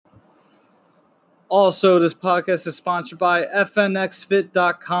Also, this podcast is sponsored by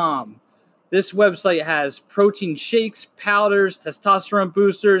FNXFit.com. This website has protein shakes, powders, testosterone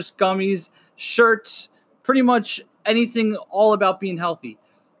boosters, gummies, shirts, pretty much anything all about being healthy.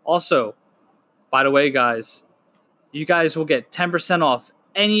 Also, by the way, guys, you guys will get 10% off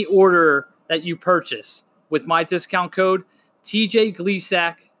any order that you purchase with my discount code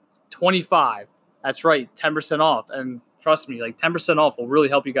TJAY25. That's right, 10% off. And trust me, 10% off will really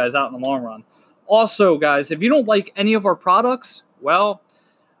help you guys out in the long run. Also, guys, if you don't like any of our products, well,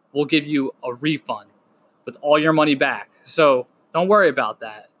 we'll give you a refund with all your money back. So don't worry about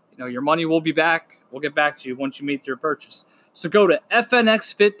that. Your money will be back. We'll get back to you once you make your purchase. So go to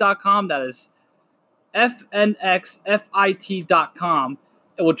fnxfit.com. That is fnxfit.com.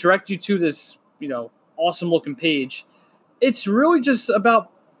 It will direct you to this, awesome looking page. It's really just about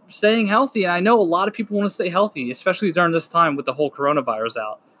staying healthy. And I know a lot of people want to stay healthy, especially during this time with the whole coronavirus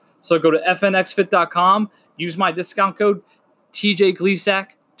out. So go to fnxfit.com, use my discount code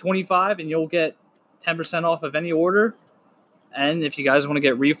TJGleesack25, and you'll get 10% off of any order. And if you guys want to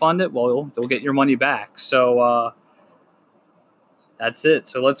get refunded, well, you'll get your money back. So that's it.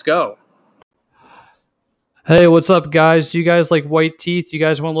 So let's go. Hey, what's up, guys? Do you guys like white teeth? You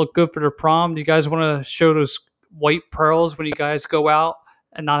guys want to look good for the prom? Do you guys want to show those white pearls when you guys go out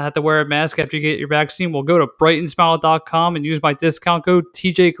and not have to wear a mask after you get your vaccine? Well, go to brightonsmile.com and use my discount code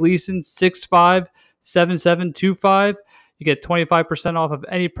TJGleason657725. You get 25% off of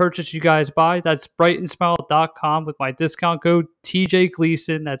any purchase you guys buy. That's brightonsmile.com with my discount code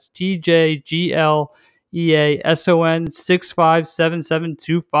TJGleason. That's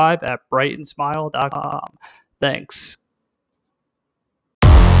TJGLEASON657725 at brightonsmile.com. Thanks.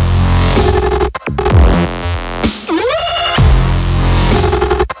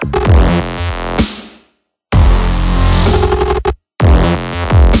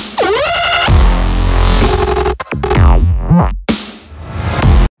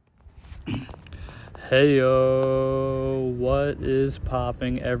 Hey yo, what is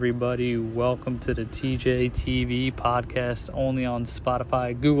popping, everybody? Welcome to the TJAY TV podcast, only on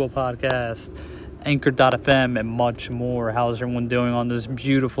Spotify, Google Podcast, Anchor.fm, and much more. How's everyone doing on this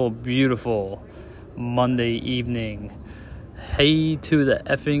beautiful, beautiful Monday evening? Hey to the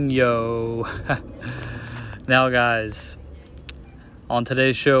effing yo. Now, guys, on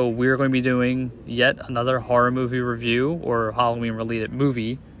today's show, we're going to be doing yet another horror movie review, or Halloween-related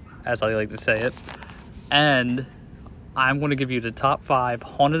movie, as I like to say it. And I'm going to give you the top 5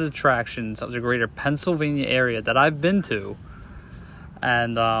 haunted attractions of the greater Pennsylvania area that I've been to.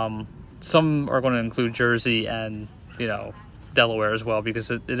 And some are going to include Jersey and, Delaware as well,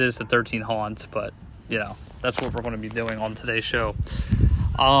 because it is the 13 haunts. But, that's what we're going to be doing on today's show.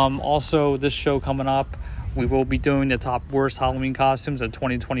 Also, this show coming up, we will be doing the top worst Halloween costumes of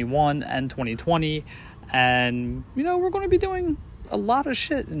 2021 and 2020. And, we're going to be doing a lot of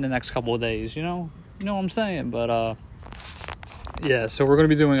shit in the next couple of days, You know what I'm saying? But, yeah, so we're going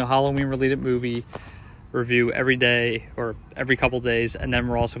to be doing a Halloween-related movie review every day or every couple days. And then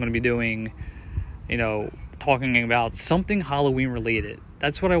we're also going to be doing, talking about something Halloween-related.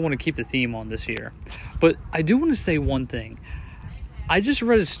 That's what I want to keep the theme on this year. But I do want to say one thing. I just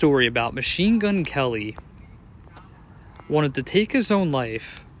read a story about Machine Gun Kelly wanted to take his own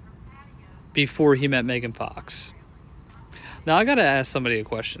life before he met Megan Fox. Now, I got to ask somebody a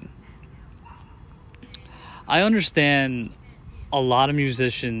question. I understand a lot of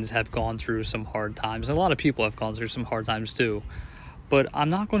musicians have gone through some hard times. A lot of people have gone through some hard times too. But I'm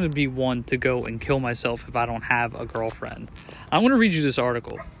not going to be one to go and kill myself if I don't have a girlfriend. I'm going to read you this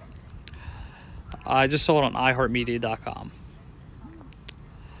article. I just saw it on iHeartMedia.com.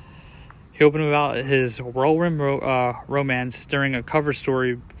 He opened about his whirlwind romance during a cover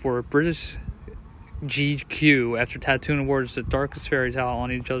story for British GQ after tattooing words the darkest fairy tale on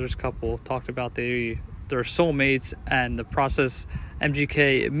each other's couple. Talked about their soulmates, and the process.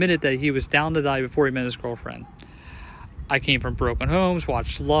 MGK admitted that he was down to die before he met his girlfriend. I came from broken homes,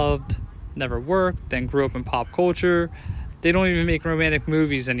 watched Loved, never worked, then grew up in pop culture. They don't even make romantic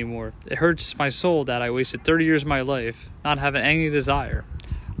movies anymore. It hurts my soul that I wasted 30 years of my life not having any desire.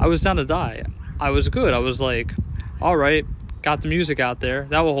 I was down to die. I was good. I was like, alright, got the music out there.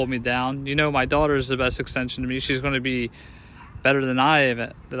 That will hold me down. My daughter is the best extension to me. She's going to be better than I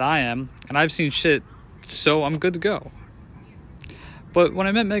am. And I've seen shit, so I'm good to go. But when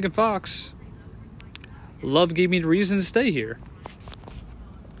I met Megan Fox, love gave me the reason to stay here.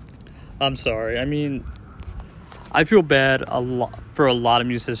 I'm sorry. I feel bad for a lot of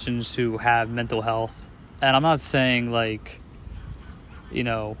musicians who have mental health. And I'm not saying,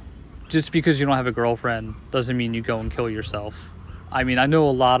 just because you don't have a girlfriend doesn't mean you go and kill yourself. I know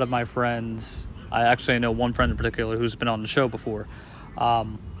a lot of my friends I know one friend in particular who's been on the show before,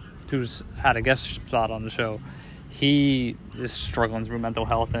 who's had a guest spot on the show. He is struggling through mental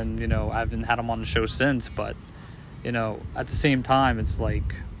health, and, you know, I haven't had him on the show since, but, you know, at the same time, it's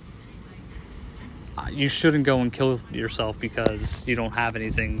like, you shouldn't go and kill yourself because you don't have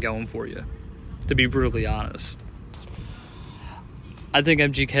anything going for you, to be brutally honest. I think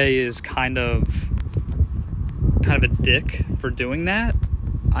MGK is kind of a dick for doing that.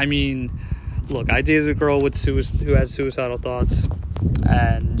 I mean, look, I dated a girl who had suicidal thoughts,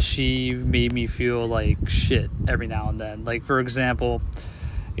 and she made me feel like shit every now and then. Like, for example,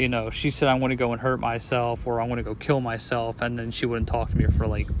 you know, she said, I want to go and hurt myself, or I want to go kill myself, and then she wouldn't talk to me for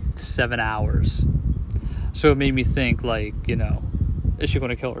like 7 hours. So it made me think, like, you know, is she going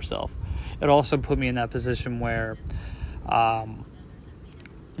to kill herself? It also put me in that position where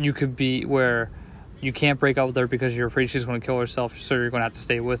you can't break up with her because you're afraid she's going to kill herself, so you're going to have to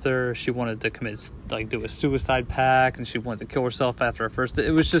stay with her. She wanted to do a suicide pact, and she wanted to kill herself after her first.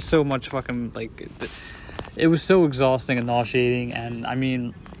 It was just so much fucking, like, it was so exhausting and nauseating. And I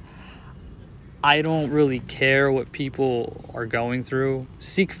mean, I don't really care what people are going through.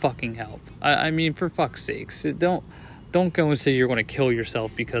 Seek fucking help. I mean, for fuck's sakes, don't go and say you're going to kill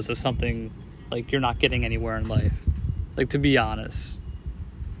yourself because of something, like, you're not getting anywhere in life. Like, to be honest.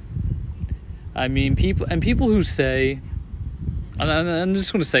 I mean, people who say, and I'm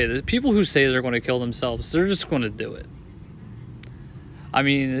just going to say this, people who say they're going to kill themselves, they're just going to do it. I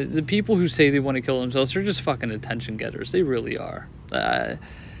mean, the people who say they want to kill themselves, they're just fucking attention getters. They really are.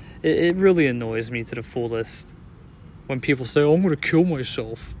 It really annoys me to the fullest when people say, oh, I'm going to kill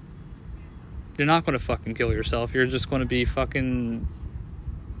myself. You're not going to fucking kill yourself. You're just going to be fucking,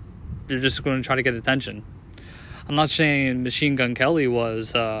 you're just going to try to get attention. I'm not saying Machine Gun Kelly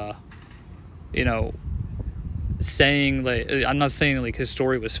was, you know, saying, like, I'm not saying, like, his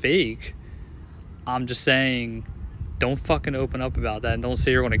story was fake. I'm just saying, don't fucking open up about that, and don't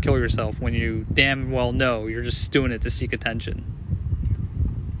say you're going to kill yourself when you damn well know you're just doing it to seek attention.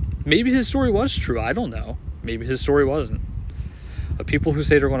 Maybe his story was true. I don't know. Maybe his story wasn't. But people who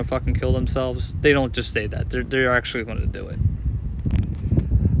say they're going to fucking kill themselves, they don't just say that. They're actually going to do it.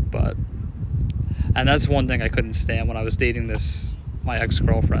 But, and that's one thing I couldn't stand when I was dating my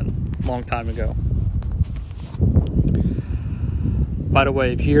ex-girlfriend a long time ago. By the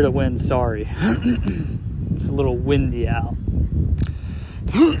way, if you hear the wind, sorry. It's a little windy out.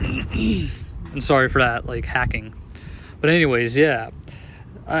 I'm sorry for that, like, hacking. But anyways, yeah.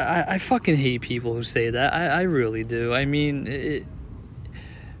 I fucking hate people who say that. I really do. I mean,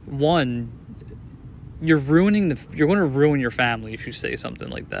 one, you're going to ruin your family if you say something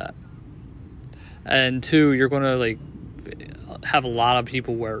like that. And two, you're going to, like, have a lot of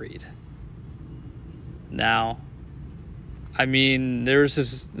people worried. Now, I mean, there's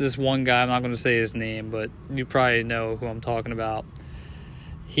this one guy, I'm not going to say his name, but you probably know who I'm talking about.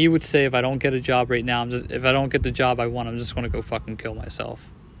 He would say, if I don't get a job right now, if I don't get the job I want, I'm just going to go fucking kill myself.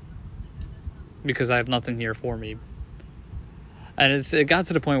 Because I have nothing here for me. And it got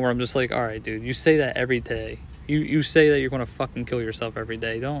to the point where I'm just like, all right, dude, you say that every day. You say that you're going to fucking kill yourself every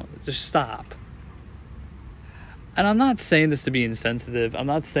day. Just stop. And I'm not saying this to be insensitive. I'm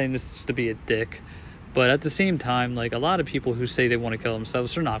not saying this to be a dick. But at the same time, like, a lot of people who say they want to kill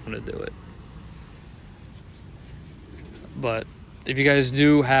themselves, they're not going to do it. But if you guys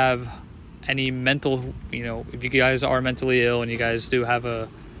do have any mental, you know, if you guys are mentally ill and you guys do have a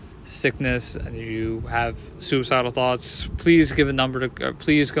sickness and you have suicidal thoughts, please give a number to,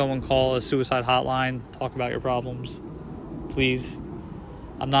 please go and call a suicide hotline, talk about your problems, please.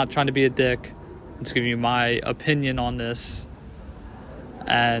 I'm not trying to be a dick. I'm just giving you my opinion on this.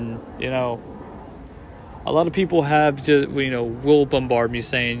 And, you know, a lot of people have just, you know, will bombard me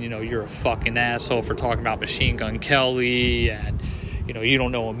saying, you know, you're a fucking asshole for talking about Machine Gun Kelly, and, you know, you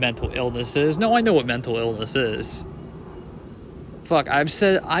don't know what mental illness is. No, I know what mental illness is. Fuck, I've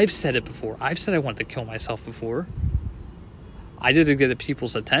said it before. I've said I wanted to kill myself before. I did it to get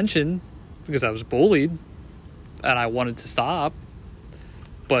people's attention because I was bullied and I wanted to stop.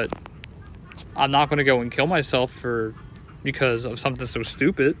 But I'm not going to go and kill myself because of something so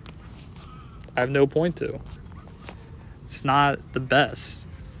stupid. I have no point to. It's not the best.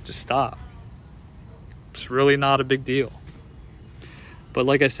 Just stop. It's really not a big deal. But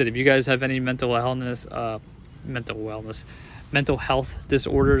like I said, if you guys have any mental health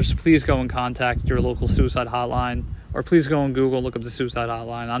disorders, please go and contact your local suicide hotline, or please go on Google, look up the suicide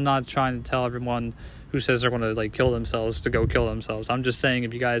hotline. I'm not trying to tell everyone who says they're going to, like, kill themselves to go kill themselves. I'm just saying,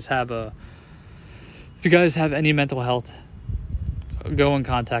 if you guys have any mental health, go and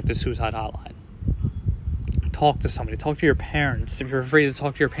contact the suicide hotline. talk to somebody. Talk to your parents. If you're afraid to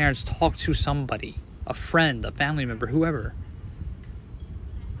talk to your parents, talk to somebody. A friend, a family member, whoever.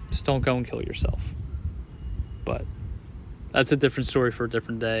 Just don't go and kill yourself. But that's a different story for a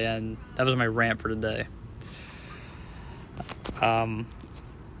different day, and that was my rant for today. But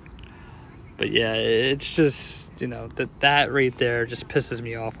yeah, it's just, that right there just pisses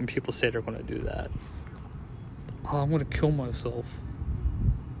me off when people say they're going to do that. Oh, I'm going to kill myself.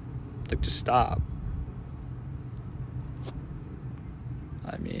 Like, just stop.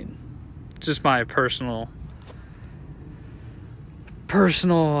 I mean, just my personal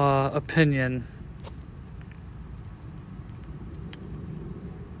opinion.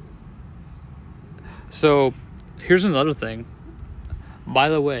 So, here's another thing. By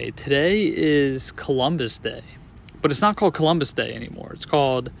the way, today is Columbus Day. But it's not called Columbus Day anymore. It's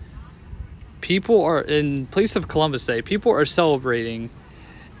called... in place of Columbus Day, people are celebrating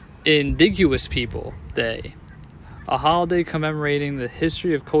Indigenous People Day. A holiday commemorating the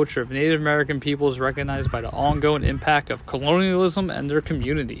history of culture of Native American peoples recognized by the ongoing impact of colonialism and their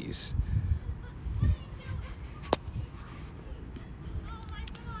communities.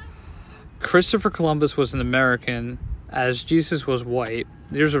 Christopher Columbus was an American, as Jesus was white.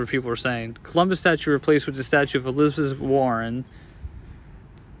 Here's what people were saying. Columbus statue replaced with the statue of Elizabeth Warren.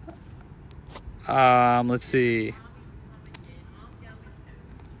 Let's see.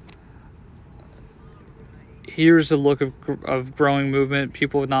 Here's a look of growing movement.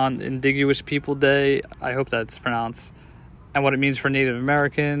 People Non-Indigenous People Day. I hope that's pronounced. And what it means for Native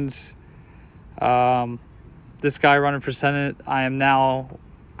Americans. This guy running for Senate. I am now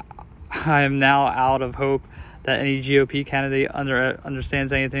out of hope that any GOP candidate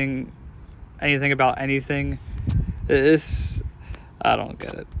understands anything about anything. I don't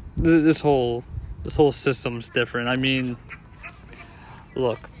get it. This whole system's different. I mean,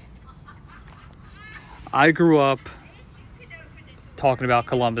 look, I grew up talking about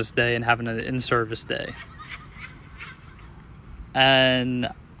Columbus Day and having an in-service day. And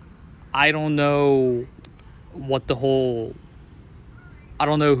I don't know I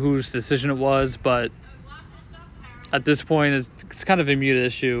don't know whose decision it was, but at this point, it's kind of a mute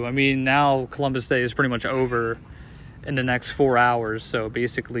issue. I mean, now Columbus Day is pretty much over in the next 4 hours. So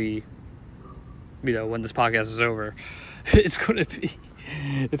basically, when this podcast is over, it's going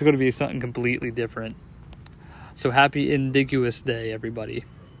to be something completely different. So happy Indigenous Day, everybody.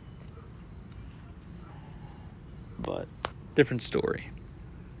 But different story.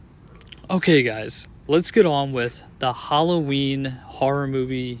 Okay, guys, let's get on with the Halloween horror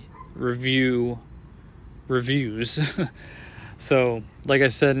movie reviews. So, like I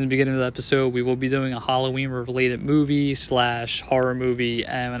said in the beginning of the episode, we will be doing a Halloween-related movie / horror movie,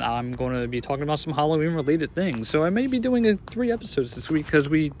 and I'm going to be talking about some Halloween-related things. So I may be doing 3 episodes this week because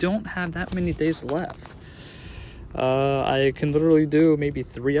we don't have that many days left. I can literally do maybe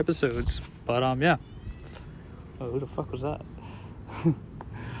 3 episodes, but yeah. Oh, who the fuck was that?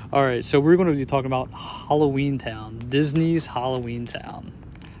 Alright, so we're going to be talking about Halloweentown, Disney's Halloweentown.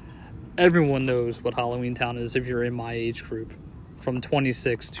 Everyone knows what Halloweentown is if you're in my age group, from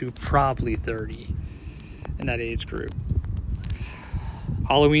 26 to probably 30 in that age group.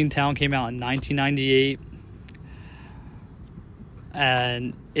 Halloweentown came out in 1998,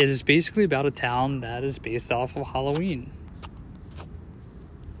 and it is basically about a town that is based off of Halloween.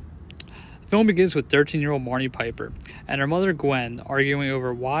 The film begins with 13-year-old Marnie Piper and her mother Gwen arguing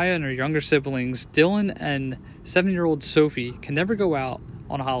over why and her younger siblings Dylan and 7-year-old Sophie can never go out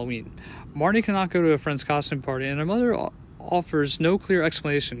on Halloween. Marnie cannot go to a friend's costume party, and her mother offers no clear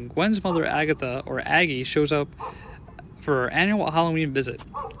explanation. Gwen's mother, Agatha, or Aggie, shows up for her annual Halloween visit.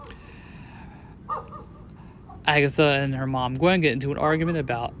 Agatha and her mom, Gwen, get into an argument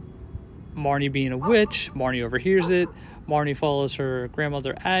about Marnie being a witch. Marnie overhears it. Marnie follows her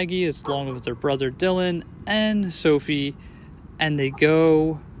grandmother, Aggie, along with her brother, Dylan, and Sophie, and they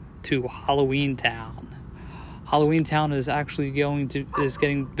go to Halloweentown. Halloweentown is actually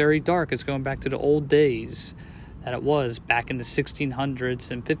getting very dark. It's going back to the old days that it was back in the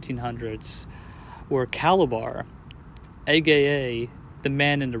 1600s and 1500s, where Calabar, aka the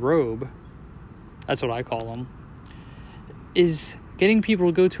man in the robe, that's what I call him, is getting people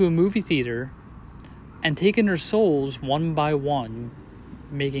to go to a movie theater and taking their souls one by one,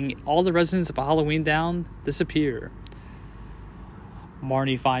 making all the residents of Halloweentown disappear.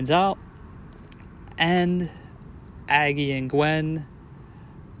 Marnie finds out, and Aggie and Gwen,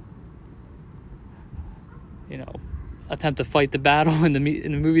 attempt to fight the battle in the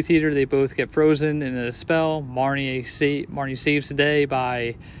movie theater. They both get frozen in a spell. Marnie saves the day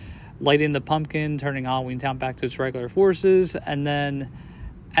by lighting the pumpkin, turning Halloweentown back to its regular forces, and then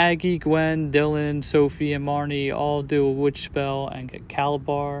Aggie, Gwen, Dylan, Sophie, and Marnie all do a witch spell and get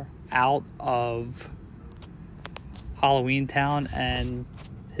Calabar out of Halloweentown, and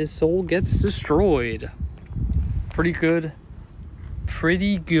his soul gets destroyed. Pretty good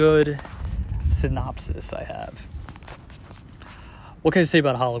synopsis I have. What can I say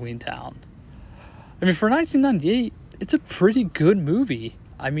about Halloweentown? I mean, for 1998, it's a pretty good movie.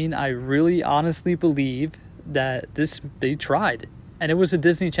 I mean, I really honestly believe that they tried. And it was a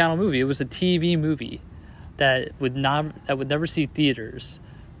Disney Channel movie. It was a TV movie that would never see theaters.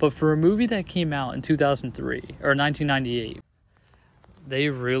 But for a movie that came out in 2003 or 1998, they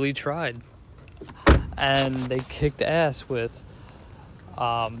really tried. And they kicked ass with,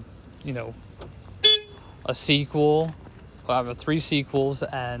 a sequel, 3 sequels,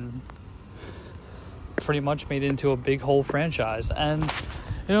 and pretty much made it into a big whole franchise. And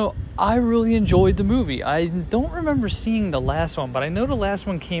I really enjoyed the movie. I don't remember seeing the last one, but I know the last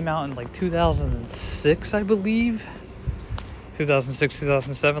one came out in like 2006, I believe. 2006,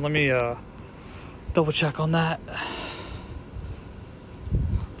 2007. Let me double check on that.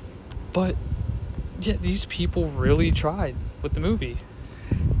 But yeah, these people really tried with the movie.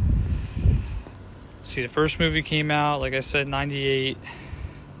 See, the first movie came out, like I said, 98.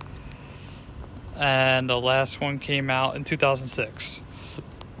 And the last one came out in 2006.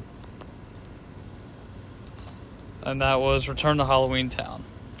 And that was Return to Halloweentown.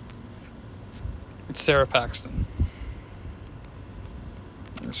 It's Sarah Paxton.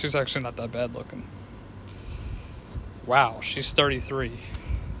 She's actually not that bad looking. Wow, she's 33.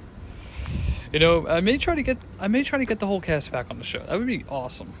 I may try to get the whole cast back on the show. That would be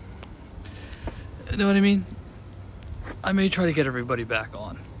awesome. You know what I mean? I may try to get everybody back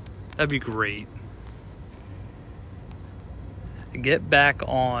on. That'd be great. Get back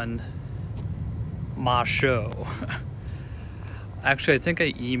on my show. Actually, I think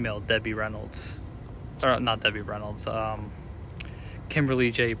I emailed Debbie Reynolds. Or not Debbie Reynolds.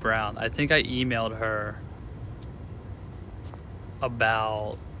 Kimberly J. Brown. I think I emailed her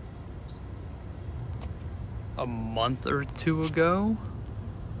about a month or 2 ago.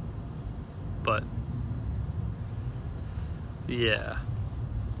 But yeah.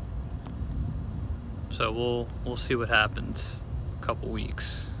 So we'll see what happens in a couple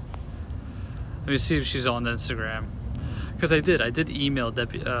weeks. Let me see if she's on Instagram. Because I did email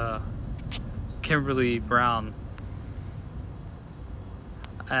Kimberly Brown.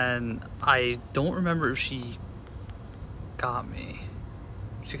 And I don't remember if she got me.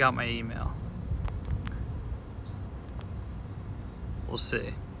 She got my email. We'll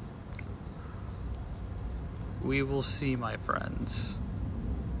see. We will see, my friends.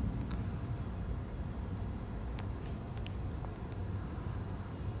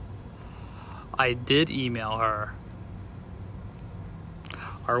 I did email her.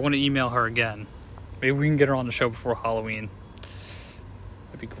 I want to email her again. Maybe we can get her on the show before Halloween.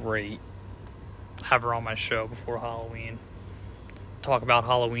 That'd be great. Have her on my show before Halloween. Talk about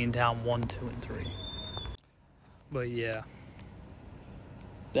Halloweentown 1, 2, and 3. But yeah.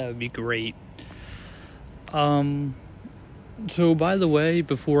 That would be great. So by the way,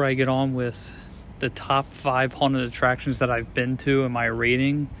 before I get on with the top 5 haunted attractions that I've been to and my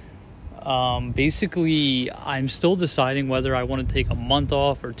rating, basically I'm still deciding whether I want to take a month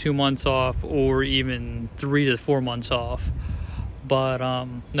off or 2 months off or even 3 to 4 months off. But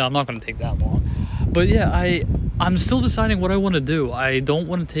no, I'm not going to take that long. But yeah, I'm still deciding what I want to do. I don't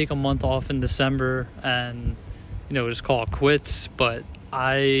want to take a month off in December and just call it quits, but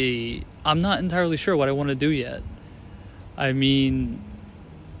I'm not entirely sure what I want to do yet. I mean,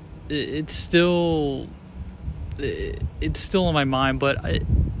 it's still in my mind, but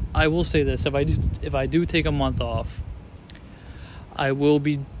I will say this: if I do take a month off, I will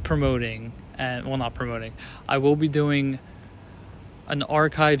be promoting, I will be doing an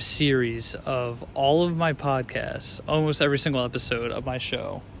archive series of all of my podcasts, almost every single episode of my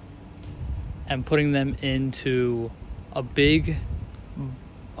show, and putting them into a big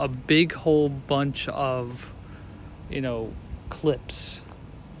whole bunch of clips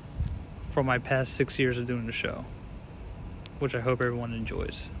from my past 6 years of doing the show, which I hope everyone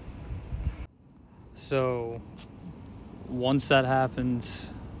enjoys. So once that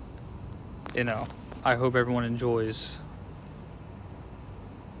happens, I hope everyone enjoys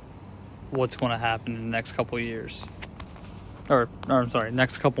what's going to happen in the next couple of years,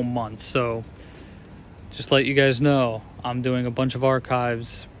 next couple months. So just let you guys know, I'm doing a bunch of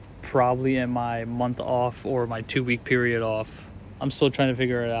archives probably in my month off or my 2-week period off. I'm still trying to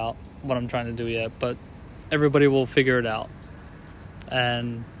figure it out, what I'm trying to do yet, but everybody will figure it out.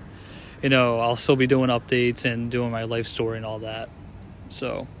 And I'll still be doing updates and doing my life story and all that.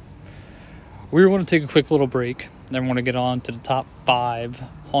 So we're going to take a quick little break. Then we're going to get on to the top 5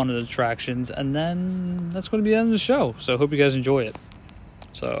 haunted attractions, and then that's going to be the end of the show. So I hope you guys enjoy it.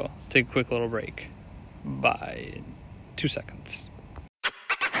 So let's take a quick little break. Bye. 2 seconds.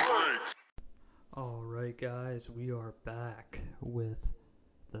 Alright guys, we are back with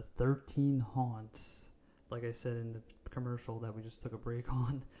the 13 haunts, like I said in the commercial that we just took a break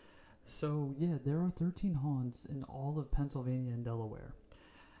on. So yeah, there are 13 haunts in all of Pennsylvania and Delaware.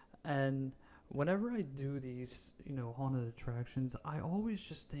 And whenever I do these, haunted attractions, I always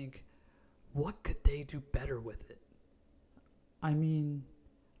just think, what could they do better with it? I mean,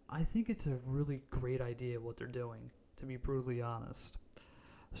 I think it's a really great idea what they're doing, to be brutally honest.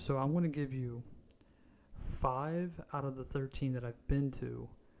 So I'm going to give you 5 out of the 13 that I've been to,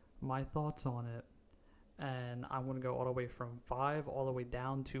 my thoughts on it, and I'm going to go all the way from 5 all the way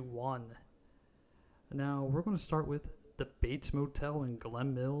down to 1. Now, we're going to start with the Bates Motel in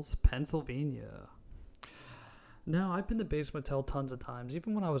Glen Mills, Pennsylvania. Now, I've been to Bates Motel tons of times,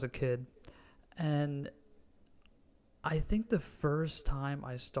 even when I was a kid, and I think the first time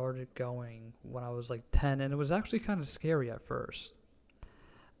I started going when I was like 10, and it was actually kind of scary at first.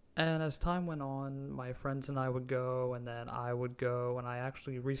 And as time went on, my friends and I would go, and then I would go, and I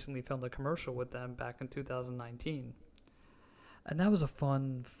actually recently filmed a commercial with them back in 2019. And that was a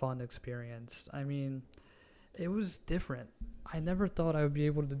fun experience. I mean, it was different. I never thought I would be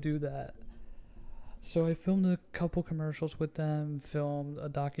able to do that. So I filmed a couple commercials with them, filmed a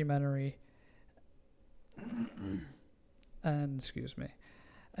documentary, and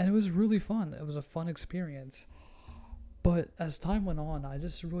it was really fun. It was a fun experience. But as time went on, I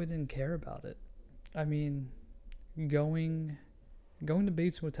just really didn't care about it. I mean, going to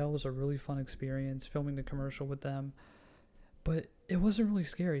Bates Motel was a really fun experience, filming the commercial with them. But it wasn't really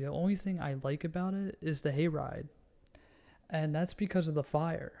scary. The only thing I like about it is the hayride. And that's because of the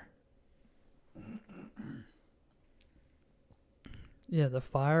fire. Yeah, the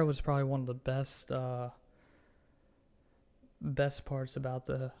fire was probably one of the best parts about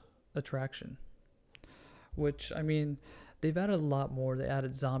the attraction. Which, I mean, they've added a lot more. They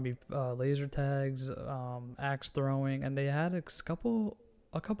added zombie laser tags, axe throwing, and they had a couple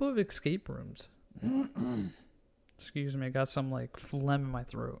of escape rooms. Excuse me, I got some phlegm in my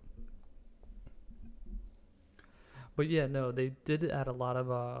throat. But yeah, no, they did add a lot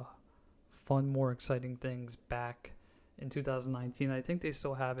of fun, more exciting things back in 2019. I think they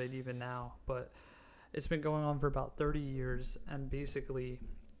still have it even now, but it's been going on for about 30 years, and basically,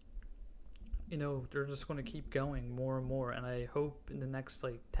 they're just going to keep going more and more. And I hope in the next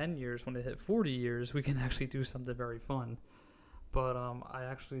 10 years, when they hit 40 years, we can actually do something very fun. But I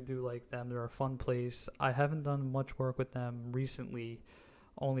actually do like them. They're a fun place. I haven't done much work with them recently,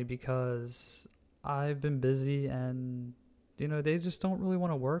 only because I've been busy and, they just don't really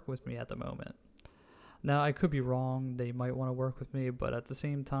want to work with me at the moment. Now, I could be wrong. They might want to work with me, but at the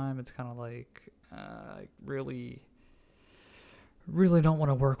same time, it's kind of I really don't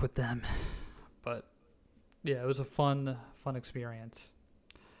want to work with them. But yeah, it was a fun experience.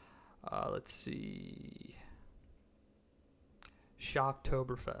 Let's see.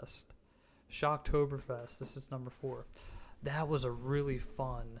 Shocktoberfest. This is number 4. That was a really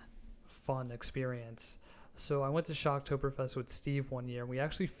fun experience. So I went to Shocktoberfest with Steve one year, and we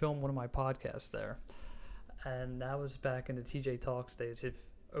actually filmed one of my podcasts there. And that was back in the TJAY Talks days, if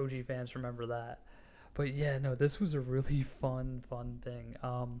OG fans remember that. But yeah, no, this was a really fun thing.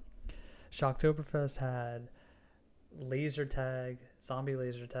 Shocktoberfest had zombie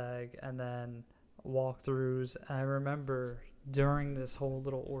laser tag, and then walkthroughs. And I remember during this whole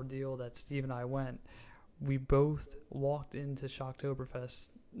little ordeal that Steve and I went, we both walked into Shocktoberfest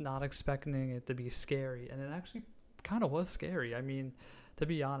not expecting it to be scary, and it actually kind of was scary. I mean, to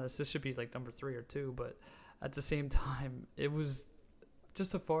be honest, this should be number 3 or 2, but at the same time, it was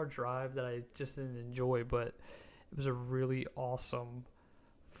just a far drive that I just didn't enjoy, but it was a really awesome,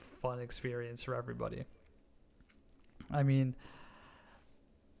 fun experience for everybody. I mean,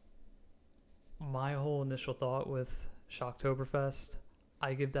 my whole initial thought with Shocktoberfest,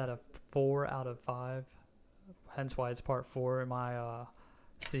 I give that a 4 out of 5, hence why it's part 4 in my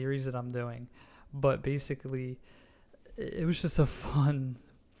series that I'm doing. But basically, it was just a fun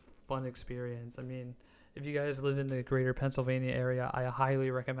experience. I mean, if you guys live in the greater Pennsylvania area, I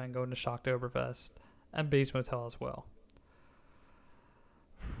highly recommend going to Shocktoberfest and Bates Motel as well.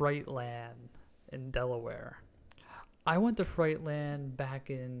 Frightland in Delaware. I went to Frightland back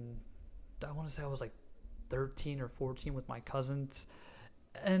in, I want to say I was 13 or 14 with my cousins.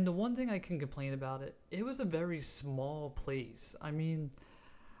 And the one thing I can complain about it was a very small place. I mean,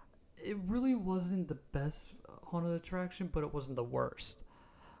 it really wasn't the best haunted attraction, but it wasn't the worst.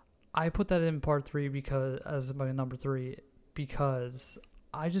 I put that in part 3 because as my number 3 because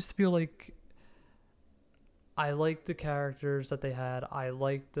I just feel like I liked the characters that they had. I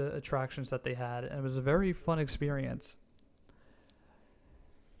liked the attractions that they had, and it was a very fun experience.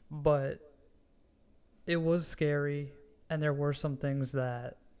 But it was scary, and there were some things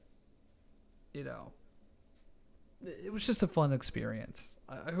that, it was just a fun experience.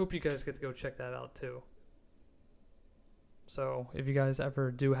 I hope you guys get to go check that out too. So if you guys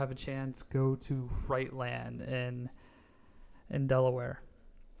ever do have a chance, go to Frightland in Delaware.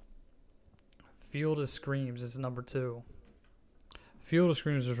 Field of Screams is number 2. Field of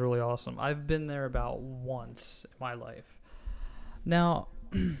Screams is really awesome. I've been there about once in my life. Now,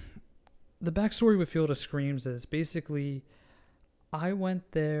 the backstory with Field of Screams is basically I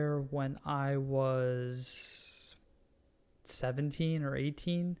went there when I was 17 or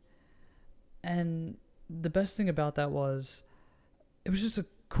 18. And the best thing about that was it was just a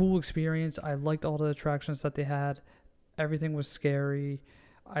cool experience. I liked all the attractions that they had. Everything was scary.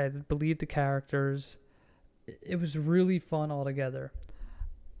 I believed the characters. It was really fun altogether.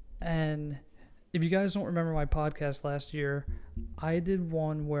 And if you guys don't remember my podcast last year, I did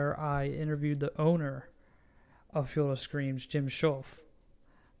one where I interviewed the owner of Field of Screams, Jim Schoff.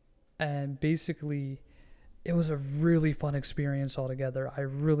 And basically, it was a really fun experience altogether. I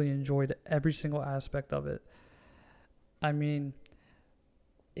really enjoyed every single aspect of it. I mean,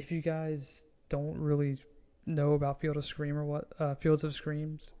 if you guys don't really know about Fields of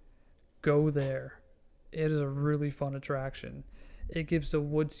Screams, go there. It is a really fun attraction. It gives the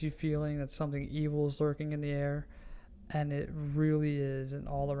woodsy feeling that something evil is lurking in the air, and it really is an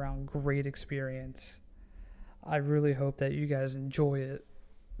all-around great experience. I really hope that you guys enjoy it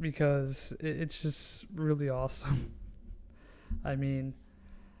because it's just really awesome. I mean,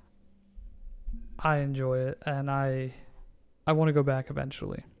 I enjoy it, and I want to go back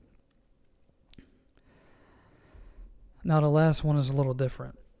eventually. Now, the last one is a little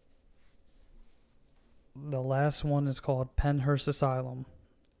different. The last one is called Pennhurst Asylum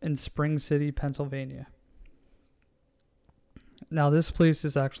in Spring City, Pennsylvania. Now, this place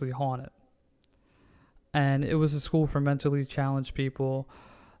is actually haunted. And it was a school for mentally challenged people.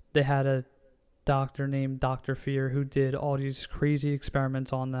 They had a doctor named Dr. Fear who did all these crazy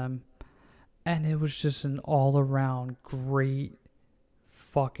experiments on them. And it was just an all-around great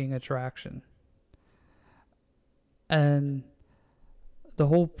fucking attraction. And the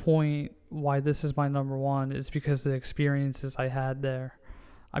whole point why this is my number 1 is because of the experiences I had there.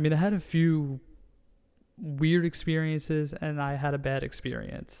 I mean, I had a few weird experiences and I had a bad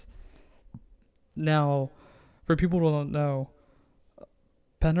experience. Now, for people who don't know,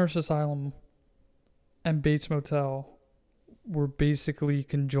 Pennhurst Asylum and Bates Motel were basically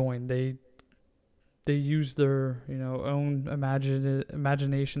conjoined. They used their own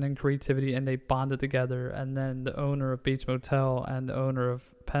imagination and creativity, and they bonded together. And then the owner of Bates Motel and the owner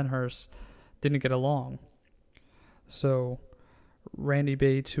of Pennhurst didn't get along. So Randy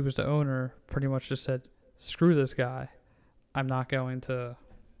Bates, who was the owner, pretty much just said, "Screw this guy. I'm not going to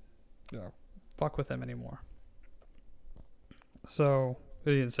fuck with him anymore." So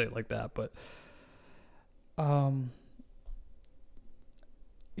he didn't say it like that, but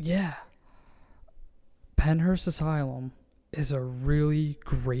yeah. Pennhurst Asylum is a really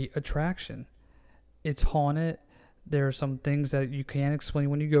great attraction. It's haunted. There are some things that you can't explain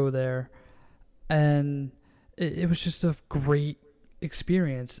when you go there. And it was just a great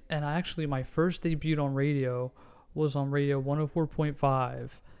experience. And my first debut on radio was on Radio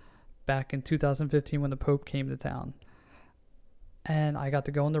 104.5 back in 2015 when the Pope came to town. And I got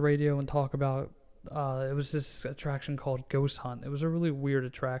to go on the radio and talk about, it was this attraction called Ghost Hunt. It was a really weird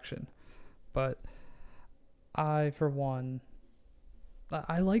attraction. But for one,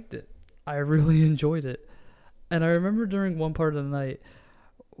 I liked it. I really enjoyed it. And I remember during one part of the night,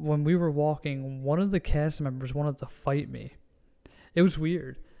 when we were walking, one of the cast members wanted to fight me. It was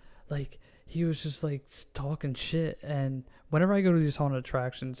weird. Like, he was just, talking shit. And whenever I go to these haunted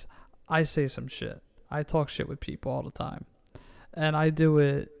attractions, I say some shit. I talk shit with people all the time. And I do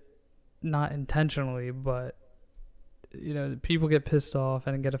it not intentionally, but people get pissed off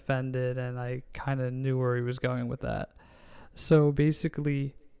and get offended, and I kind of knew where he was going with that. So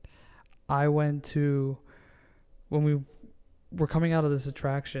basically, when we were coming out of this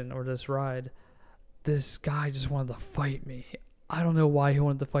attraction or this ride, this guy just wanted to fight me. I don't know why he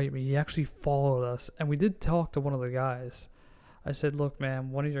wanted to fight me. He actually followed us, and we did talk to one of the guys. I said, "Look,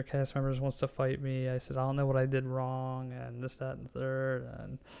 man, one of your cast members wants to fight me." I said, "I don't know what I did wrong, and this, that, and the third,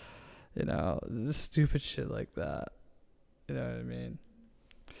 and, this stupid shit like that." You know what I mean?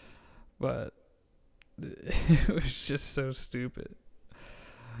 but it was just so stupid.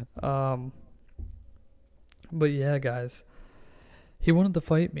 But yeah, guys, he wanted to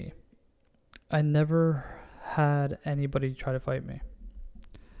fight me. I never had anybody try to fight me.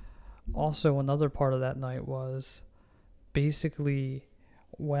 Also, another part of that night was basically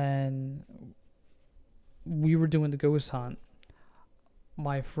when we were doing the ghost hunt,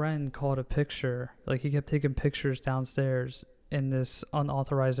 my friend caught a picture. Like, he kept taking pictures downstairs in this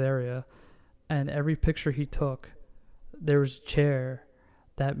unauthorized area, and every picture he took, there was a chair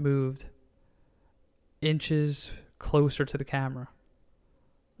that moved inches closer to the camera.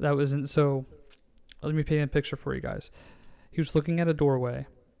 That wasn't so. Let me paint a picture for you guys. He was looking at a doorway,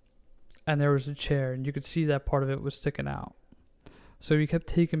 and there was a chair, and you could see that part of it was sticking out. So he kept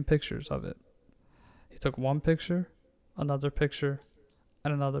taking pictures of it. He took one picture, another picture,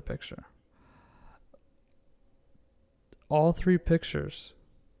 and another picture. All three pictures,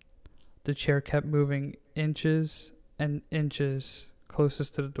 the chair kept moving inches and inches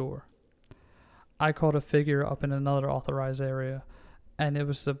closest to the door. I caught a figure up in another authorized area, and it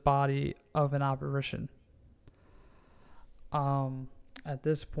was the body of an apparition. At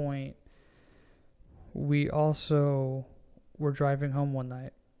this point, we also were driving home one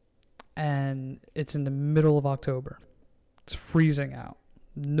night, and it's in the middle of October. It's freezing out.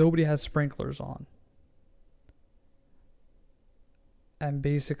 Nobody has sprinklers on. And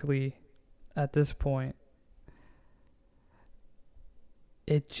basically, at this point,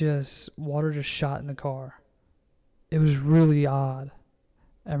 water just shot in the car. It was really odd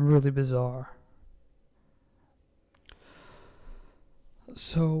and really bizarre.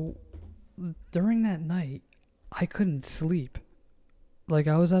 So, during that night, I couldn't sleep. Like,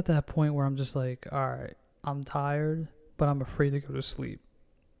 I was at that point where I'm just like, alright, I'm tired, but I'm afraid to go to sleep.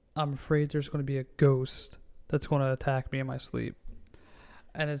 I'm afraid there's going to be a ghost that's going to attack me in my sleep.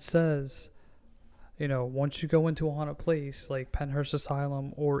 And it says, once you go into a haunted place like Penhurst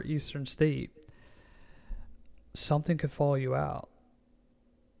Asylum or Eastern State, something could follow you out.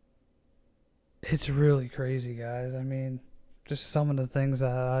 It's really crazy, guys. I mean, just some of the things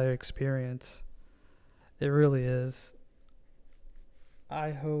that I experience. It really is.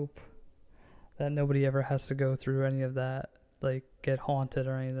 I hope that nobody ever has to go through any of that, like get haunted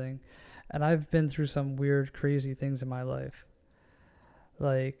or anything. And I've been through some weird, crazy things in my life.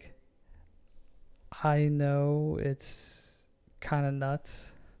 Like, I know it's kind of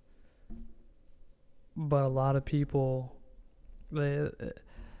nuts, but a lot of people,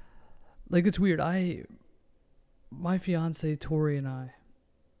 it's weird. My fiance Tori and I,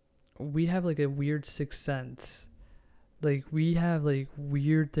 we have like a weird sixth sense. Like, we have like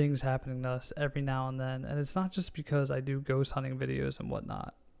weird things happening to us every now and then, and it's not just because I do ghost hunting videos and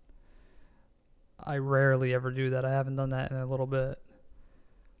whatnot. I rarely ever do that. I haven't done that in a little bit.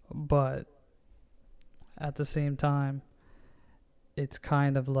 But at the same time, it's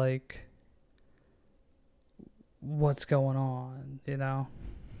kind of like, what's going on, I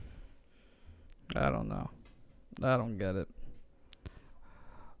don't know. I don't get it.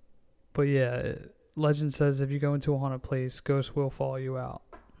 But yeah, legend says if you go into a haunted place, ghosts will follow you out.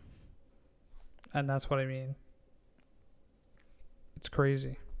 And that's what I mean. It's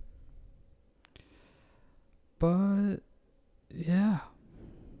crazy. But yeah.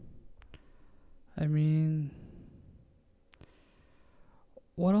 I mean,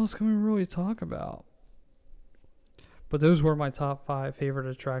 what else can we really talk about? But those were my top 5 favorite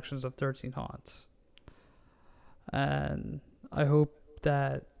attractions of 13 Haunts. And I hope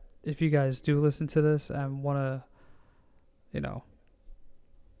that if you guys do listen to this and want to,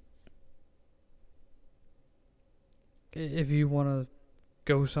 if you want to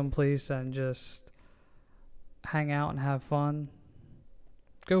go someplace and just hang out and have fun,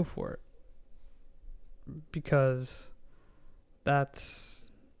 go for it. Because that's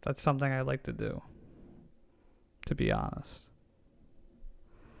something I like to do, to be honest.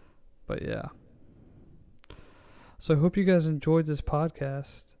 But yeah. So I hope you guys enjoyed this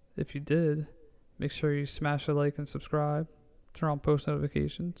podcast. If you did, make sure you smash a like and subscribe. Turn on post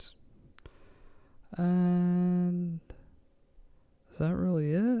notifications. And is that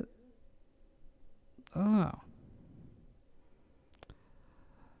really it? Oh.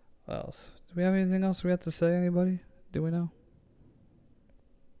 What else? Do we have anything else we have to say, anybody? Do we know?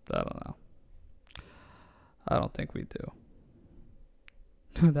 I don't know. I don't think we do.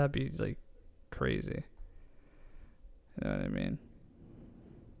 That'd be like crazy. You know what I mean?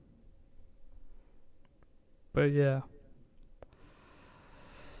 But yeah.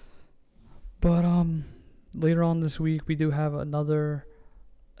 But later on this week we do have another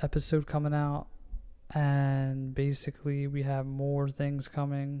episode coming out, And basically, we have more things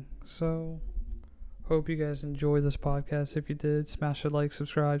coming. So, hope you guys enjoy this podcast. If you did, smash a like,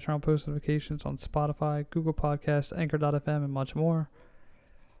 subscribe, turn on post notifications on Spotify, Google Podcasts, Anchor.fm, and much more.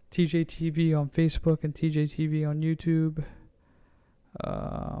 TJAY TV on Facebook and TJAY TV on YouTube.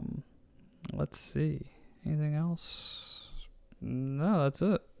 Let's see. Anything else? No, that's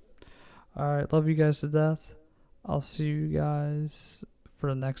it. Alright, love you guys to death. I'll see you guys for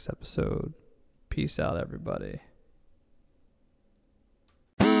the next episode. Peace out, everybody.